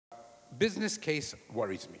business case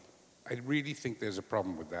worries me. I really think there's a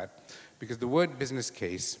problem with that, because the word business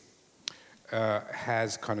case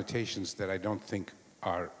has connotations that I don't think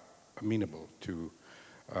are amenable to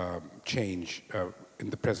change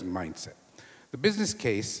in the present mindset. The business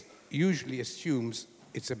case usually assumes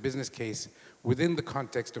it's a business case within the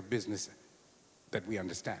context of business that we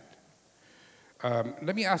understand.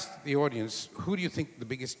 Let me ask the audience, who do you think the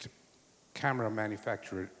biggest camera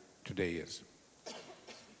manufacturer today is?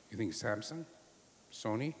 You think Samsung?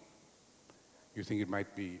 Sony? You think it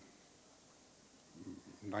might be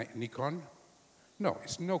Nikon? No,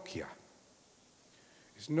 it's Nokia.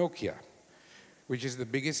 It's Nokia, which is the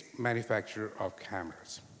biggest manufacturer of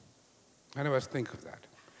cameras. None of us think of that.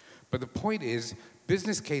 But the point is,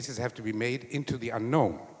 business cases have to be made into the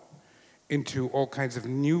unknown, into all kinds of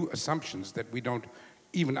new assumptions that we don't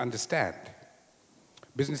even understand.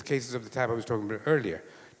 Business cases of the type I was talking about earlier,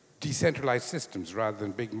 decentralized systems rather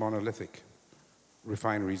than big monolithic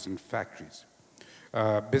refineries and factories.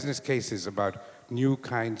 Business cases about new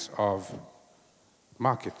kinds of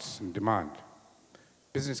markets and demand.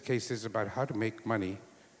 Business cases about how to make money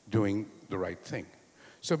doing the right thing.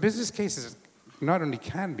 So business cases not only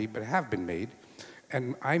can be, but have been made.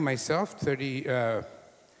 And I myself,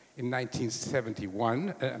 in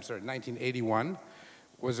 1981,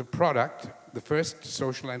 was a product, the first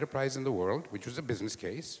social enterprise in the world, which was a business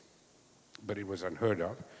case, but it was unheard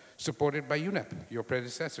of, supported by UNEP. Your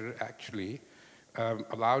predecessor actually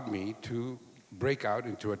allowed me to break out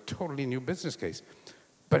into a totally new business case.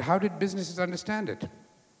 But how did businesses understand it?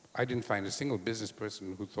 I didn't find a single business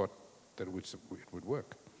person who thought that it would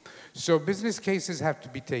work. So business cases have to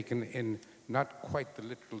be taken in not quite the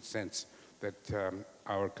literal sense that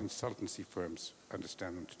our consultancy firms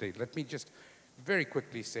understand them today. Let me just very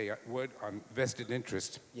quickly say a word on vested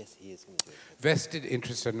interest. Yes, he is going to do it. Vested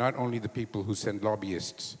interests are not only the people who send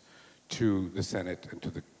lobbyists to the Senate and to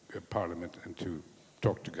the Parliament and to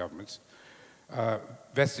talk to governments.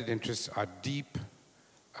 Vested interests are deep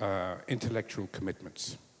intellectual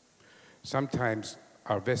commitments. Sometimes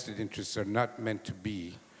our vested interests are not meant to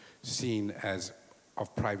be seen as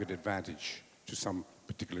of private advantage to some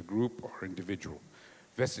particular group or individual.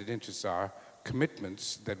 Vested interests are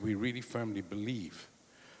commitments that we really firmly believe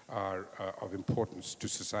are of importance to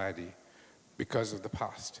society because of the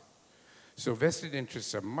past. So vested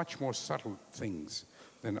interests are much more subtle things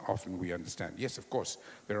than often we understand. Yes, of course,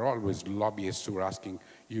 there are always lobbyists who are asking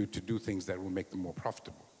you to do things that will make them more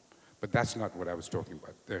profitable. But that's not what I was talking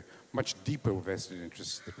about. There are much deeper vested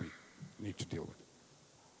interests that we need to deal with.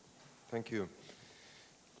 Thank you.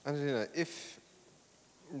 Angelina, if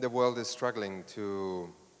the world is struggling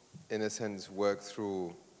to, in a sense, work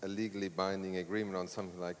through a legally binding agreement on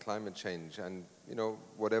something like climate change, and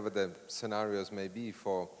whatever the scenarios may be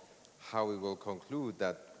for how we will conclude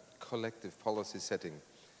that collective policy setting,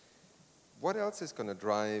 what else is going to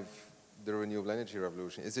drive the renewable energy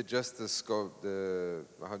revolution? Is it just the scope, the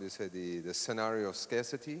scenario of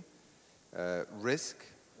scarcity, risk,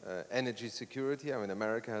 energy security? I mean,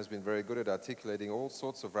 America has been very good at articulating all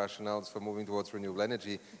sorts of rationales for moving towards renewable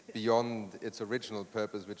energy beyond its original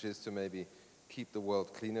purpose, which is to maybe keep the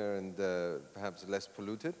world cleaner and perhaps less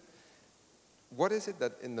polluted. What is it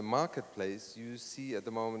that in the marketplace you see at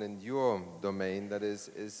the moment in your domain that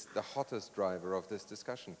is the hottest driver of this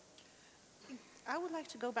discussion? I would like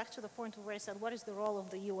to go back to the point where I said, what is the role of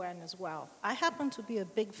the UN as well? I happen to be a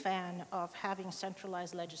big fan of having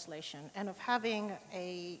centralized legislation and of having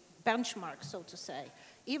a benchmark, so to say.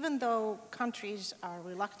 Even though countries are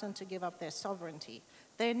reluctant to give up their sovereignty,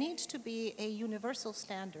 there needs to be a universal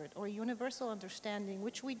standard or a universal understanding,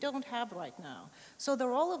 which we don't have right now. So the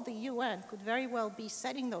role of the UN could very well be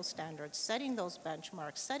setting those standards, setting those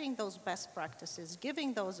benchmarks, setting those best practices,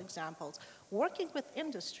 giving those examples, working with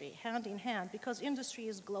industry hand in hand, because industry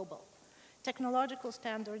is global. Technological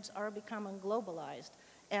standards are becoming globalized,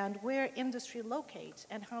 and where industry locates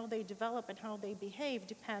and how they develop and how they behave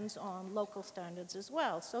depends on local standards as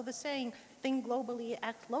well. So the saying, think globally,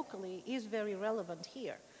 act locally, is very relevant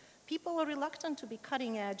here. People are reluctant to be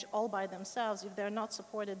cutting edge all by themselves if they're not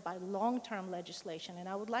supported by long-term legislation. And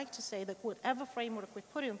I would like to say that whatever framework we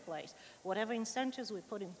put in place, whatever incentives we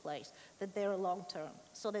put in place, that they're long-term,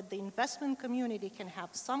 so that the investment community can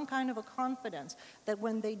have some kind of a confidence that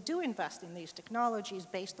when they do invest in these technologies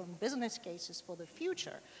based on business cases for the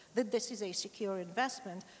future, that this is a secure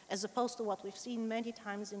investment, as opposed to what we've seen many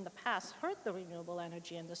times in the past hurt the renewable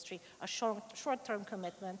energy industry, a short-term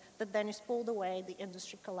commitment that then is pulled away, the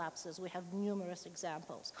industry collapses. We have numerous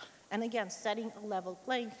examples. And again, setting a level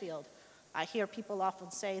playing field. I hear people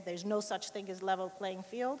often say there's no such thing as level playing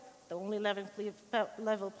field. The only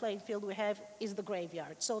level playing field we have is the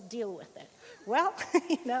graveyard, so deal with it. Well,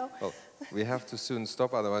 you know. Well, we have to soon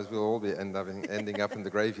stop, otherwise we'll all be ending up in the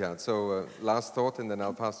graveyard. So last thought, and then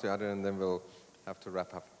I'll pass to Adrian, and then we'll have to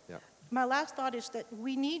wrap up. Yeah. My last thought is that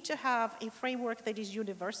we need to have a framework that is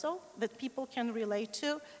universal, that people can relate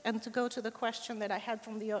to, and to go to the question that I had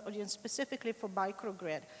from the audience specifically for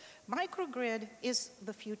microgrid. Microgrid is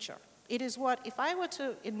the future. It is what, if I were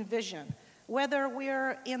to envision, whether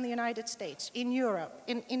we're in the United States, in Europe,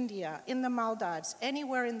 in India, in the Maldives,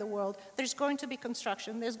 anywhere in the world, there's going to be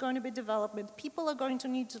construction, there's going to be development, people are going to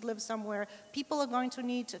need to live somewhere, people are going to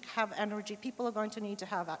need to have energy, people are going to need to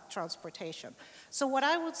have transportation. So what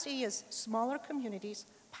I would see is smaller communities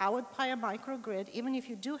powered by a microgrid, even if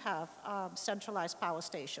you do have centralized power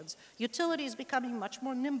stations. Utilities becoming much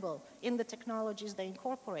more nimble in the technologies they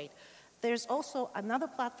incorporate. There's also another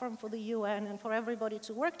platform for the UN and for everybody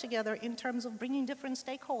to work together in terms of bringing different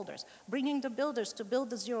stakeholders, bringing the builders to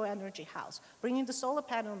build the zero energy house, bringing the solar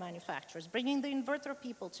panel manufacturers, bringing the inverter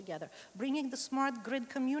people together, bringing the smart grid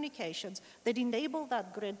communications that enable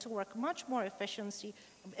that grid to work much more efficiently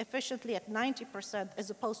at 90%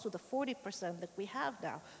 as opposed to the 40% that we have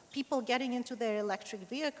now. People getting into their electric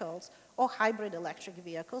vehicles or hybrid electric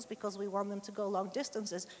vehicles because we want them to go long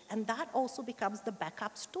distances, and that also becomes the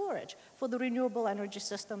backup storage for the renewable energy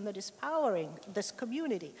system that is powering this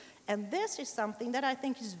community. And this is something that I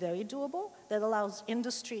think is very doable, that allows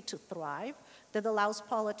industry to thrive, that allows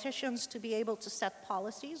politicians to be able to set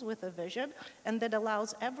policies with a vision, and that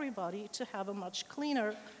allows everybody to have a much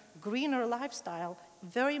cleaner, greener lifestyle,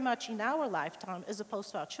 very much in our lifetime as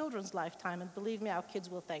opposed to our children's lifetime, and believe me, our kids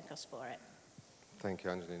will thank us for it. Thank you,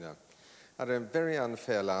 Angelina. A very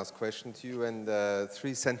unfair last question to you, and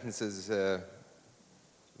 3 sentences,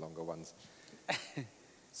 longer ones.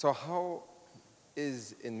 So how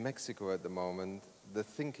is in Mexico at the moment the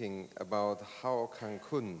thinking about how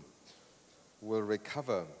Cancun will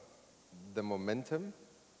recover the momentum,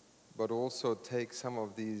 but also take some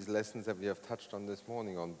of these lessons that we have touched on this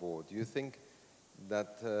morning on board? Do you think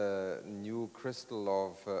that new crystal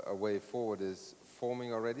of a way forward is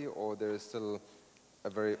forming already, or there is still a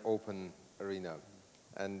very open arena?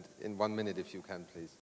 And in 1 minute, if you can, please.